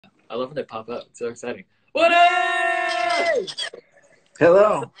I love when they pop up. It's so exciting. What up?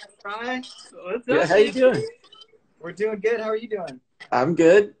 Hello. Ryan? What's Yeah, up? how you doing? We're doing good. How are you doing? I'm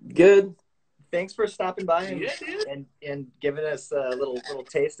good. Good. Thanks for stopping by Yeah, dude. and giving us a little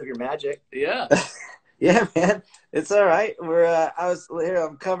taste of your magic. Yeah. Yeah, man. It's all right.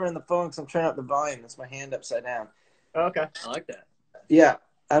 I'm covering the phone because I'm turning up the volume. That's my hand upside down. Okay. I like that. Yeah,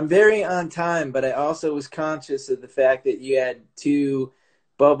 I'm very on time, but I also was conscious of the fact that you had two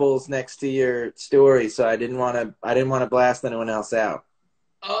bubbles next to your story, so I didn't want to blast anyone else out.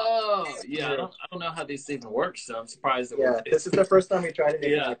 Oh, yeah. I don't know how these even work, so I'm surprised that Yeah, this is the first time we tried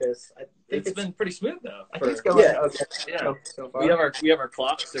anything like this. I think it's been pretty smooth though. I think it's going okay. Yeah. So far. We have our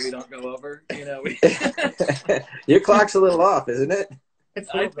clock so we don't go over. You know, Your clock's a little off, isn't it?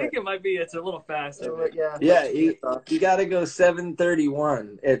 I think it might be. It's a little faster. Yeah, you got to go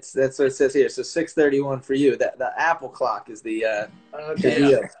 7:31. That's what it says here. So 6:31 for you. The Apple clock is the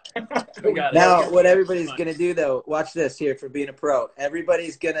deal. Now, what everybody's gonna do though, watch this here for being a pro.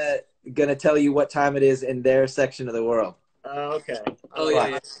 Everybody's gonna tell you what time it is in their section of the world. Okay. Oh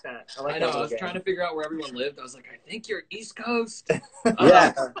yeah. I know. I was trying to figure out where everyone lived. I was like, I think you're East Coast.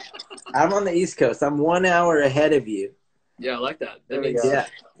 Yeah, I'm on the East Coast. I'm 1 hour ahead of you. Yeah, I like that. There we go. Yeah.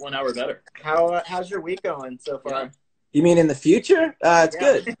 1 hour better. How's your week going so far? Yeah. You mean in the future? It's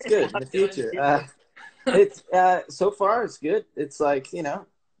good. It's good in the future. It's so far it's good. It's like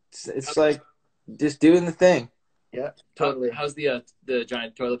it's like just doing the thing. Yeah, totally. How's the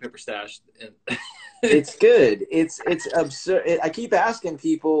giant toilet paper stash? It's good. It's absurd. I keep asking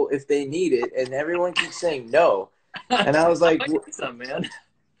people if they need it, and everyone keeps saying no. And I was like, some man.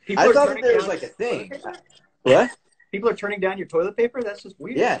 I thought there was like a thing. What? People are turning down your toilet paper? That's just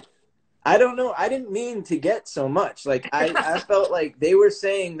weird. Yeah. I don't know. I didn't mean to get so much. Like I felt like they were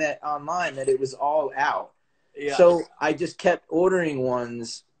saying that online that it was all out. Yeah. So I just kept ordering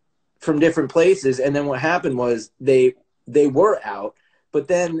ones from different places, and then what happened was they were out, but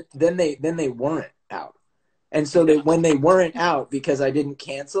then they weren't out. And so when they weren't out because I didn't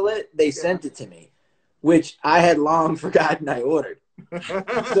cancel it, they sent it to me, which I had long forgotten I ordered.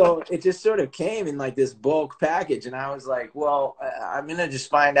 So it just sort of came in like this bulk package, and I was like, well, I'm gonna just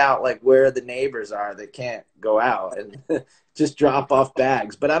find out like where the neighbors are that can't go out and just drop off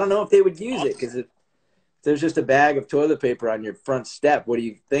bags. But I don't know if they would use it, because if there's just a bag of toilet paper on your front step, what do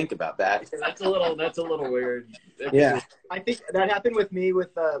you think about that? That's a little weird. Yeah, I think that happened with me with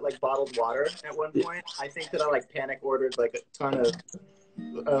like bottled water at one point. I think that I like panic ordered like a ton of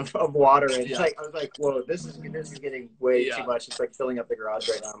water, and it's like I was like, whoa, this is getting way too much. It's like filling up the garage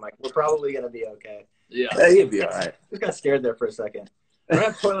right now. I'm like, we're probably gonna be okay. Yeah, you'll be all right. Just got scared there for a second. I don't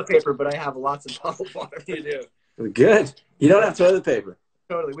have toilet paper, but I have lots of bottled water. You do. Good. You don't have toilet paper.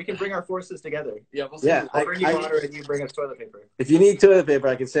 Totally. We can bring our forces together. Yeah, we'll see. I'll bring you water and you bring us toilet paper. If you need toilet paper,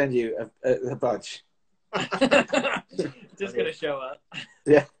 I can send you a bunch. Just gonna show up.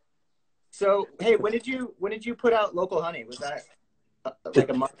 Yeah. So hey, when did you put out Local Honey? Was that like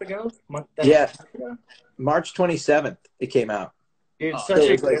a month ago? March 27th it came out. Dude, such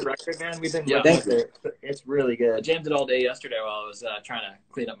a good record, man. We've been thank you. It's really good. I jammed it all day yesterday while I was trying to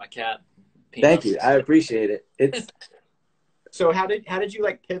clean up my cat. Thank you. I appreciate it. It's So how did you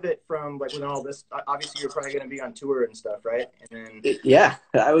like pivot from like when all this? Obviously, you're probably going to be on tour and stuff, right? And then yeah,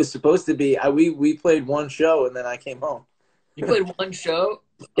 I was supposed to be. We played one show and then I came home. You played one show?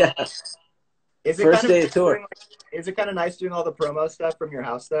 Yeah. First day of tour. Is it kind of nice doing all the promo stuff from your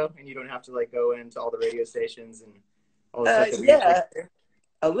house though, and you don't have to like go into all the radio stations and all the stuff? Yeah,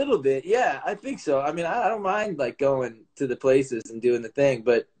 a little bit. Yeah, I think so. I mean, I don't mind like going to the places and doing the thing,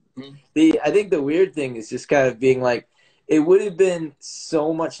 but I think the weird thing is just kind of being like, it would have been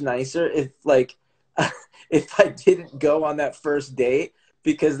so much nicer if like if I didn't go on that first date,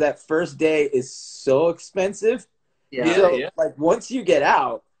 because that first day is so expensive. Yeah. So like once you get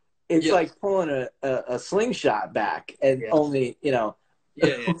out, it's like pulling a slingshot back, and only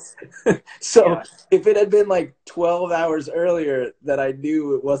So if it had been like 12 hours earlier that I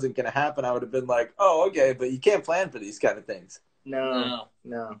knew it wasn't going to happen, I would have been like, oh, okay, but you can't plan for these kind of things. No.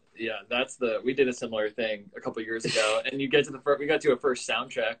 Yeah, we did a similar thing a couple years ago, and we got to a first sound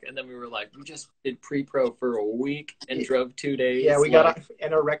check, and then we were like, we just did pre-pro for a week and drove 2 days. Yeah, we got on,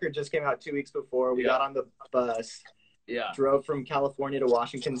 and our record just came out 2 weeks before. We got on the bus. Yeah. Drove from California to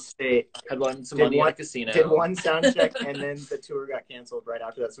Washington State. Had some money at a casino. Did one sound check, and then the tour got canceled right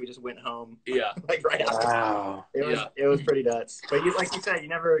after that. So we just went home. Yeah. Like right after. Wow. It was pretty nuts. But like you said, you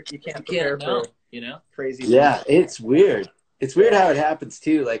can't prepare for crazy. Yeah, things. it's weird. It's weird how it happens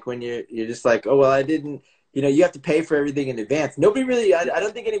too. Like when you're just like, oh well, I didn't. You have to pay for everything in advance. Nobody really. I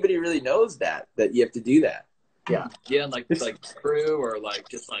don't think anybody really knows that you have to do that. Yeah. Yeah, and like crew or like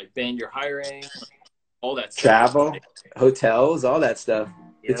just like band you're hiring, like, all that stuff. Travel, hotels, all that stuff.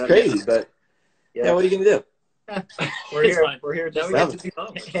 Yeah, It's crazy, but yeah, what are you gonna do? We're It's here. fine. We're here Now just we get to be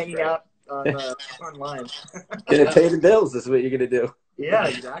home. hanging Right. out on online. Gonna pay the bills is what you're gonna do. Yeah,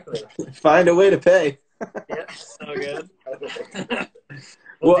 exactly. Find a way to pay. Yeah. So good.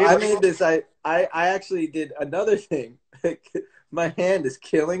 Well, dude, I made this. I actually did another thing. My hand is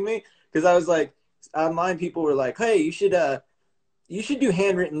killing me because I was like, online people were like, "Hey, you should do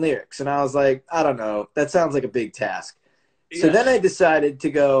handwritten lyrics," and I was like, I don't know, that sounds like a big task. So then I decided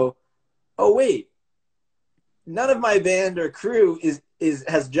to go, oh wait, none of my band or crew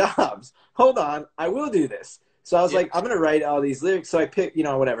has jobs. Hold on, I will do this. So I was like, I'm gonna write all these lyrics. So I picked,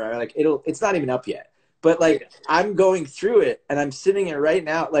 whatever. I like it's not even up yet, but like I'm going through it and I'm sitting here right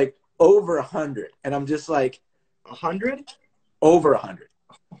now like over 100, and I'm just like 100, over 100.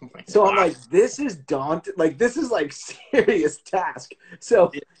 Oh my So God. I'm like, this is daunting. Like, this is like serious task.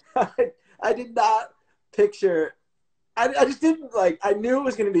 So I did not picture. I just didn't like. I knew it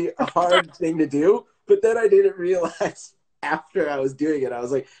was going to be a hard thing to do, but then I didn't realize after I was doing it. I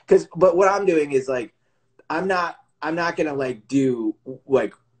was like, but what I'm doing is like, I'm not going to like do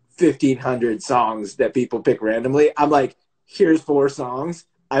like 1,500 songs that people pick randomly. I'm like, here's 4 songs.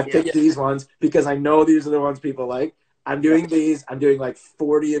 I've picked these ones because I know these are the ones people like. I'm doing these. I'm doing like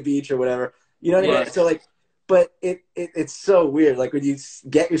 40 of each or whatever. You know what I mean? So like, but it's so weird. Like when you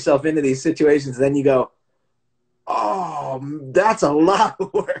get yourself into these situations, then you go, oh, that's a lot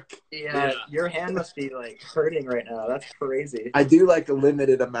of work. Yeah, your hand must be like hurting right now. That's crazy. I do like a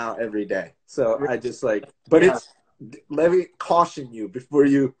limited amount every day. So I just like, but let me caution you before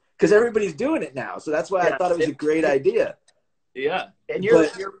you, because everybody's doing it now. So that's why I thought it was a great idea. Yeah. And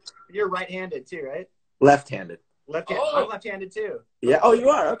you're right-handed too, right? Left-handed. I'm left-handed too. Yeah. Oh, you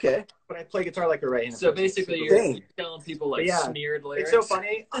are? Okay. But I play guitar like a right-handed. So basically, you're telling people like smeared lyrics. It's so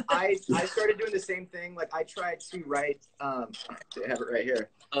funny. I started doing the same thing. Like I tried to write. I have it right here.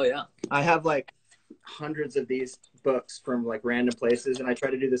 Oh yeah. I have like hundreds of these books from like random places, and I try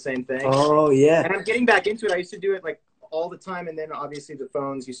to do the same thing. Oh yeah. And I'm getting back into it. I used to do it like all the time, and then obviously the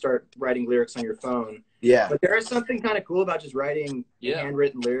phones, you start writing lyrics on your phone. Yeah. But there is something kind of cool about just writing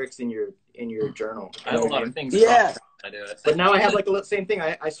handwritten lyrics in your journal. I have a lot of things. Yeah. I do it. But now I have like a little same thing.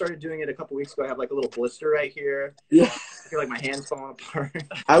 I started doing it a couple weeks ago. I have like a little blister right here. Yeah. I feel like my hand's falling apart.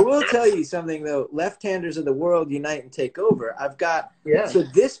 I will tell you something though. Left-handers of the world unite and take over. I've got so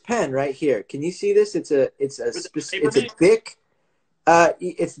this pen right here. Can you see this? It's a Bic.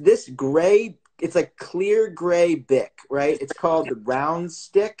 It's this gray. It's like clear gray Bic, right? It's called the round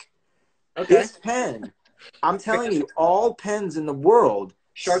stick. Okay. This pen, I'm telling you, all pens in the world,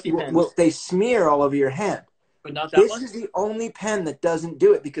 Sharpie pens, they smear all over your hand. But not that one? This is the only pen that doesn't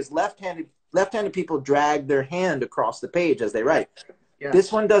do it because left-handed people drag their hand across the page as they write. Yeah.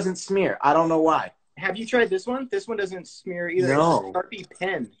 This one doesn't smear. I don't know why. Have you tried this one? This one doesn't smear either. No. It's a Sharpie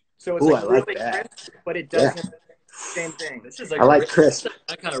pen. So it's like really crisp, but it doesn't. Yeah. Same thing. This is like I like crisp.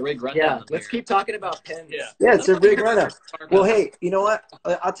 That kind of rig rundown. Yeah, let's keep talking about pens. Yeah, it's a rig rundown. Well, hey, you know what?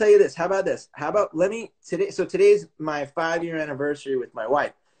 I'll tell you this. How about this? How about today? So today's my 5-year anniversary with my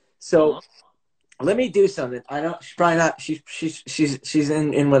wife. So let me do something. I know she's probably not. She's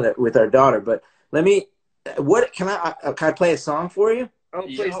in with our daughter. But let me. What can I play a song for you? Oh,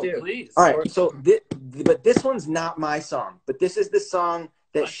 please do. Please. All right. So, but this one's not my song. But this is the song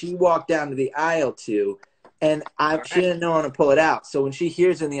that she walked down to the aisle to. And she didn't know how to pull it out. So when she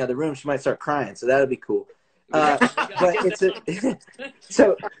hears it in the other room, she might start crying. So that'll be cool. But it's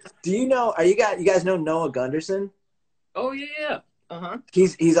so do you know, you guys know Noah Gunderson? Oh yeah. Uh-huh.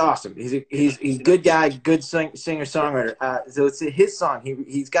 He's awesome. He's a good guy, good singer-songwriter. So it's his song.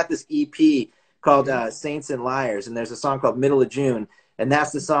 He's got this EP called Saints and Liars. And there's a song called Middle of June. And that's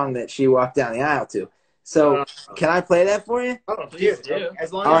the song that she walked down the aisle to. So can I play that for you? Oh, please do.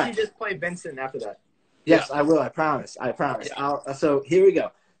 As long as you just play Benson after that. Yes, I will. I promise. Yeah. So here we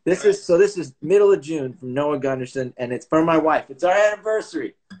go. This is Middle of June from Noah Gunderson, and it's for my wife. It's our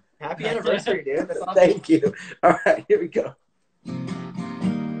anniversary. Happy anniversary, dude. That's awesome. Thank you. All right, here we go.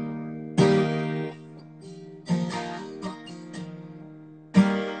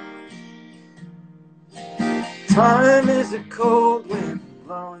 Time is a cold wind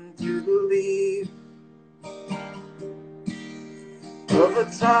blowing through the leaves of a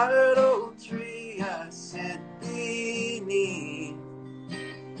tired old tree I sit beneath,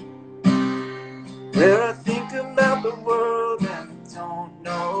 where I think about the world and don't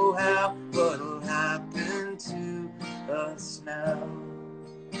know how what'll happen to us now.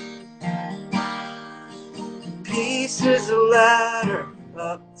 Peace is a ladder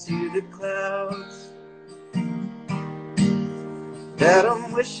up to the clouds,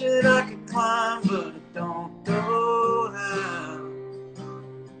 wishing I could climb, but I don't know how.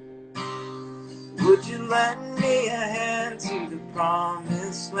 Would you lend me a hand to the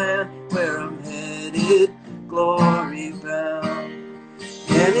promised land where I'm headed, glory bound?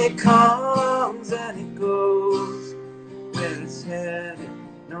 And it comes and it goes, where it's headed,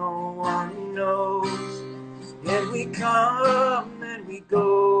 no one knows. And we come and we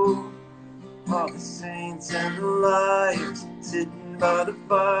go, all the saints and the liars sitting by the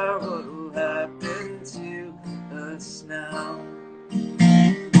fire. What'll happen to us now?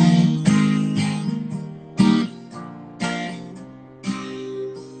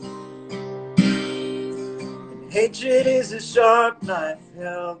 Hatred is a sharp knife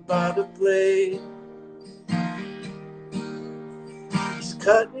held by the blade. It's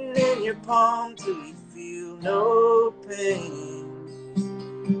cutting in your palm till you feel no pain.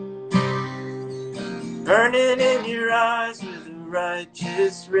 Burning in your eyes with a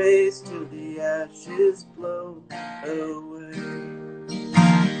righteous rays till the ashes blow away.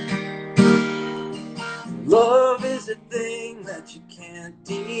 Love is a thing that you can't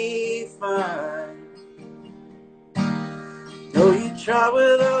define. Though you try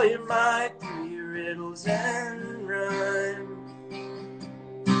with all your might through your riddles and rhyme,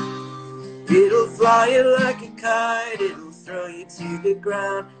 it'll fly you like a kite, it'll throw you to the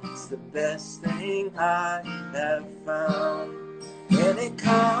ground. It's the best thing I have found. And it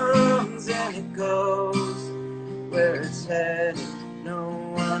comes and it goes, where it's headed no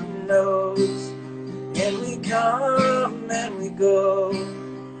one knows. And we come and we go,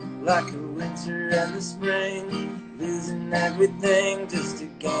 like a winter and the spring, losing everything just to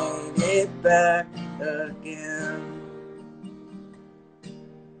gain it back again.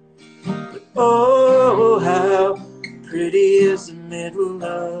 But oh, how pretty is the middle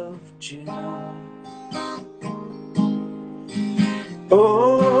of June.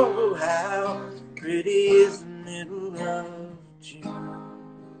 Oh, how pretty is the middle of June.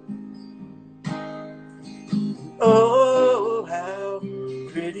 Oh, how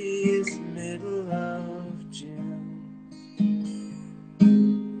pretty is the middle of June.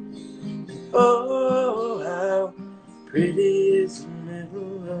 Oh, how pretty is the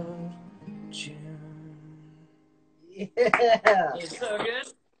middle of June. Yeah. It's so good.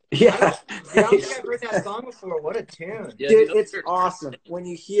 Yeah. I don't think I've heard that song before. What a tune. Yeah, Dude, that's it's great. awesome. When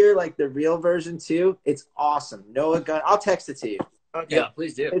you hear like the real version too, it's awesome. Noah Gunn, I'll text it to you. Okay. Yeah,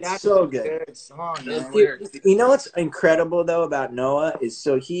 please do. It's That's so a good. song, Those man. lyrics. You know what's incredible though about Noah is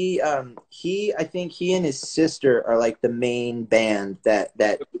so I think he and his sister are like the main band that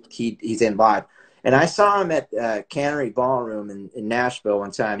he's in live. And I saw him at Cannery Ballroom in Nashville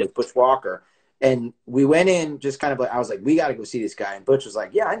one time with Butch Walker. And we went in just kind of like, I was like, we got to go see this guy. And Butch was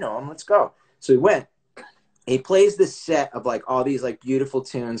like, yeah, I know him. Let's go. So we went. He plays this set of like all these like beautiful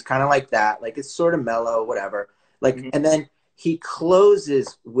tunes, kind of like that. Like it's sort of mellow, whatever. Like, and then he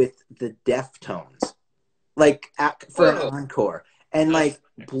closes with the Deftones, like for an encore, and like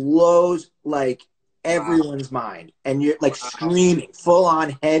blows like everyone's mind. And you're like screaming, full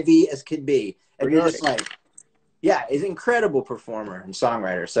on heavy as could be. And you're just like, yeah, he's an incredible performer and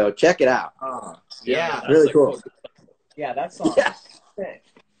songwriter. So check it out. Yeah. Really like, cool. Yeah, that song. Yeah.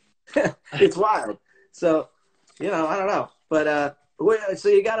 It's wild. So, you know, I don't know. But so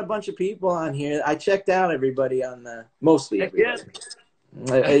you got a bunch of people on here. I checked out everybody on mostly everybody.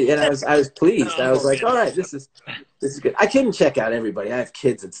 And I was pleased. I was like, all right, this is good. I couldn't check out everybody. I have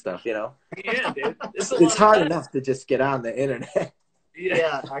kids and stuff, you know. Yeah, dude. It's hard enough to just get on the internet.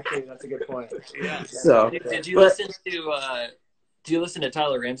 Yeah, actually, that's a good point. Yeah. So, Did you listen to do you listen to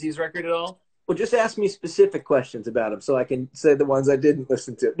Tyler Ramsey's record at all? well, just ask me specific questions about him so I can say the ones I didn't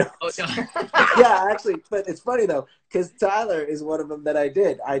listen to. No. Oh, no. Yeah, actually, but it's funny though, because Tyler is one of them that I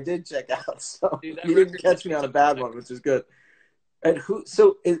did check out. So Dude, that you didn't record- catch me on a bad one, which is good. And who?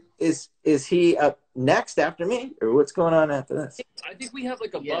 So is he up next after me, or what's going on after this? I think we have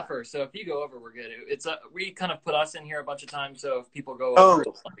like a buffer, so if you go over, we're good. It's we kind of put us in here a bunch of times, so if people go over,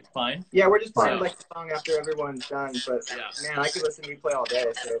 it's like, fine. Yeah, we're just playing So- like the song after everyone's done. But Yeah. man, I could listen to you play all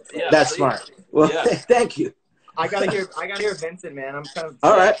day. So Yeah. That's smart. Well, Yeah. thank you. I gotta hear Vincent, man. I'm kind of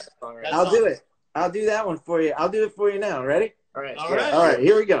All right. That's I'll do it. I'll do that one for you. I'll do it for you now. Ready? All right. All right. All right.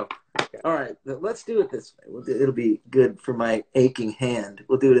 Here we go. All right. Let's do it this way. It'll be good for my aching hand.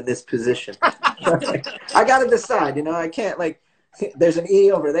 We'll do it in this position. I got to decide. You know, I can't like. There's an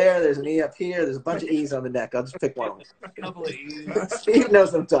E over there. There's an E up here. There's a bunch of E's on the neck. I'll just pick one. A couple of E's. Steve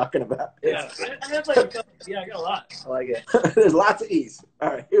knows what I'm talking about. Yeah, I have like a couple, I got a lot. I like it. There's lots of E's. All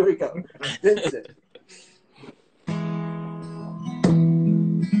right, here we go. Vincent.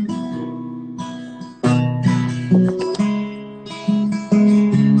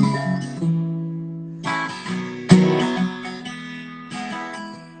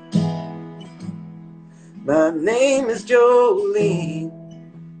 name is Jolene,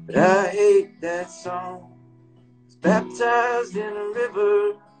 but I hate that song. I was baptized in a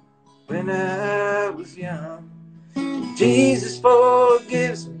river when I was young. Jesus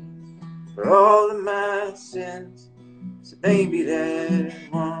forgives me for all of my sins. So maybe that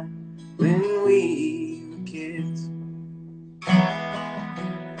one when we were kids.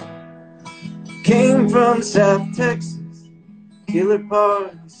 Came from South Texas, killer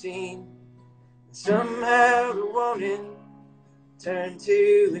party scene. Somehow the wanting turned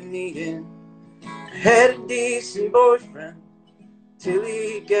to a needing. I had a decent boyfriend till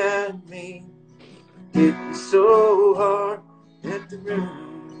he got me. Hit me so hard that the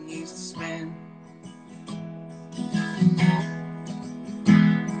room used to spin.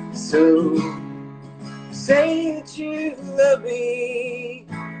 So say that you love me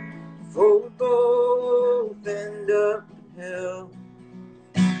before we both end up in hell.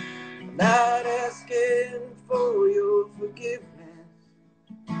 I'm not asking for your forgiveness.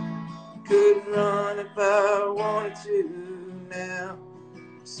 Couldn't run if I wanted to now.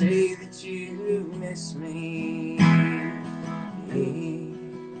 Say that you miss me.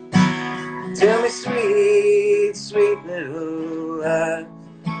 Tell me sweet, sweet little lies.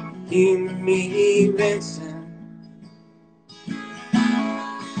 Humor me, Vincent.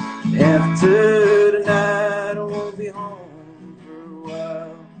 After tonight, I won't be home for a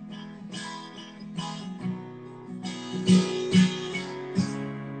while.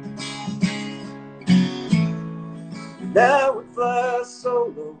 And I would fly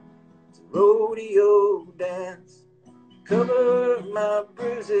solo to rodeo dance, cover my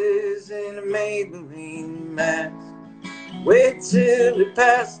bruises in a Maybelline mask. Wait till we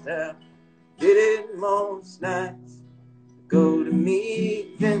passed out, did it most nights. Go to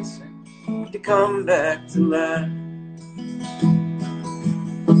meet Vincent to come back to life.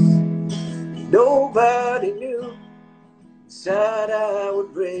 Nobody knew inside I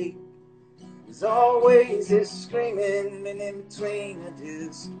would break. There's always this screaming, and in between I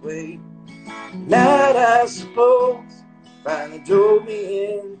just wait. Night, I suppose, finally drove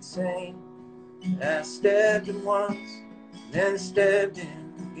me insane. I stabbed him once, then I stabbed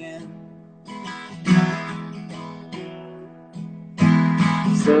him again.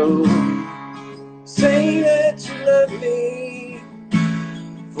 So say that you love me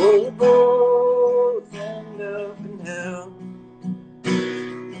before we both end up in hell.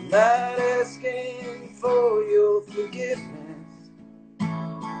 I'm not asking for your forgiveness.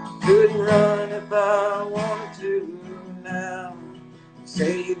 Couldn't run if I wanted to now.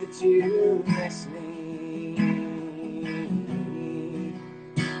 Say that you miss me.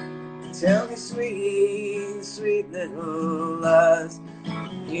 Tell me sweet, sweet little lies.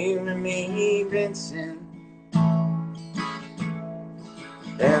 Humor me, Vincent.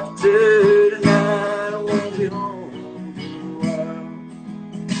 After tonight, I won't be home for a while.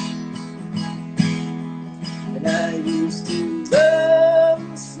 And I used to love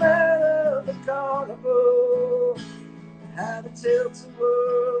the smell of the carnival, how the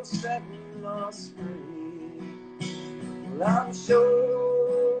tilt-a-whirl setting us free. Well, I'm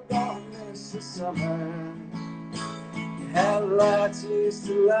sure gonna miss the summer. How the lights used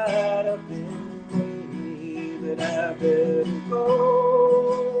to light up in me, but I better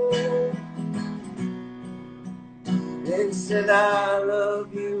go. Vincent, I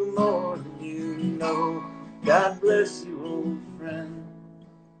love you more than you know. God bless you, old friend.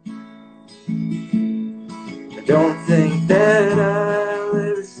 I don't think that I'll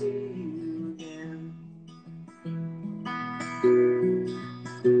ever see you again.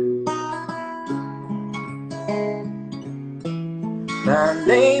 My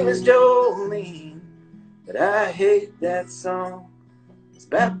name is Jolene, but I hate that song. I was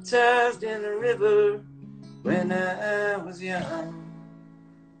baptized in a river when I was young.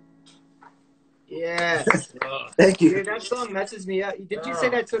 Yeah. Thank you. Dude, that song messes me up. Did you say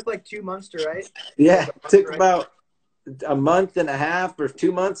that took like 2 months to write? Yeah, it took about a month and a half or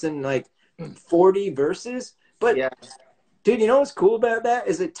 2 months and like 40 verses. But yeah. Dude, you know what's cool about that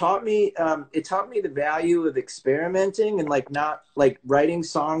is it taught me the value of experimenting and like not like writing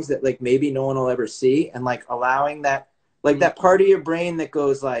songs that like maybe no one will ever see, and like allowing that like that part of your brain that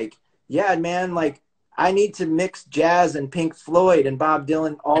goes like, yeah, man, like I need to mix jazz and Pink Floyd and Bob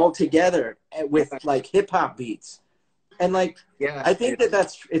Dylan all together with like hip hop beats. And like, yeah, I think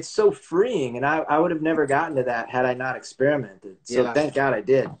it's so freeing, and I would have never gotten to that had I not experimented. So thank God I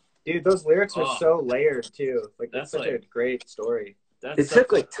did. Dude, those lyrics are so layered too. Like that's such a great story. It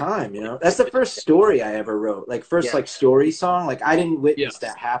took like time, you know. That's the first story I ever wrote. Like first like story song. Like I didn't witness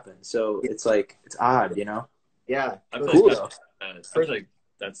that happen. So it's like it's odd, you know. Yeah. Cool though. First like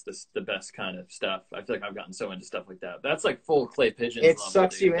that's the best kind of stuff. I feel like I've gotten so into stuff like that. That's like full Clay Pigeons. It level,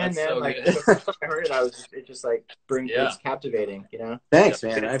 sucks dude. you in, That's man. so Like good. the first time I heard it, it just like it's captivating, you know? Thanks,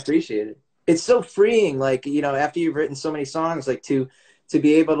 man. I appreciate it. It's so freeing, like, you know, after you've written so many songs, like to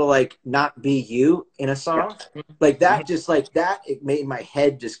be able to like not be you in a song, like that, just like that, it made my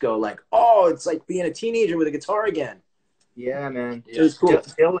head just go like, oh, it's like being a teenager with a guitar again. Yeah, man. It was cool.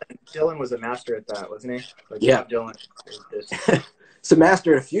 Dylan was a master at that, wasn't he? Like, yeah. Dylan is It's a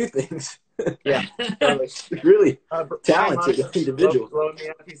master at a few things. Yeah, totally. Really talented individual. Blowing me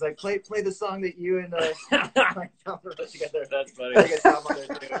up. He's like, play the song that you and together. That's funny.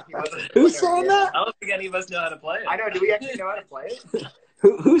 Who's saying that? I don't think any of us know how to play it. I know. Do we actually know how to play it?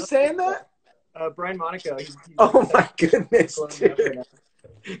 Who's saying that? Brian Monaco. Oh my goodness, dude.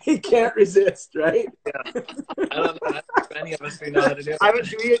 He can't resist, right? Yeah. I don't know if any of us know how to do it.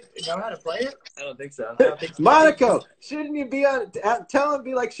 Do we know how to play it? I don't think so. Monaco, shouldn't you be on? Tell him,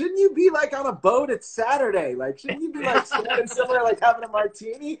 be like, shouldn't you be like on a boat? It's Saturday. Like, shouldn't you be like standing somewhere, like having a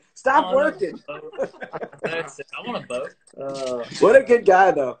martini? Stop working. I want a boat. What a good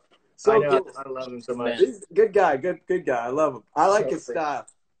guy, though. So I know. good. I love him so much. He's a good guy. Good guy. I love him. I like his style.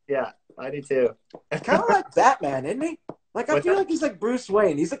 Yeah, I do too. Kind of like Batman, isn't he? Like, I feel like he's like Bruce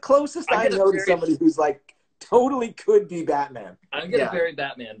Wayne. He's the closest I know to somebody who's like totally could be Batman. I get a very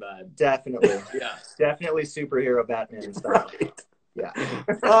Batman vibe. Definitely. Yeah. Definitely superhero Batman style. Right. Yeah.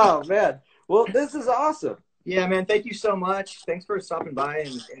 Oh, man. Well, this is awesome. Yeah, man. Thank you so much. Thanks for stopping by.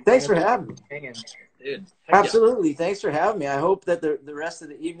 And thanks for having me. Hanging. Dude. Absolutely. Thanks for having me. I hope that the rest of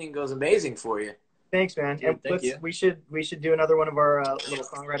the evening goes amazing for you. Thanks, man. Dude, and we should do another one of our little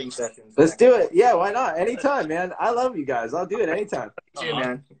songwriting sessions. Let's do it. Yeah, why not? Anytime, man. I love you guys. I'll do it anytime. You too,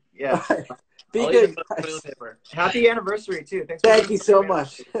 man. Yeah. Be good. Happy anniversary too. Thank you so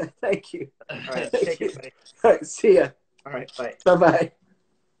much. Thank you. All right. Take it, buddy. All right. See ya. All right. Bye. Bye-bye.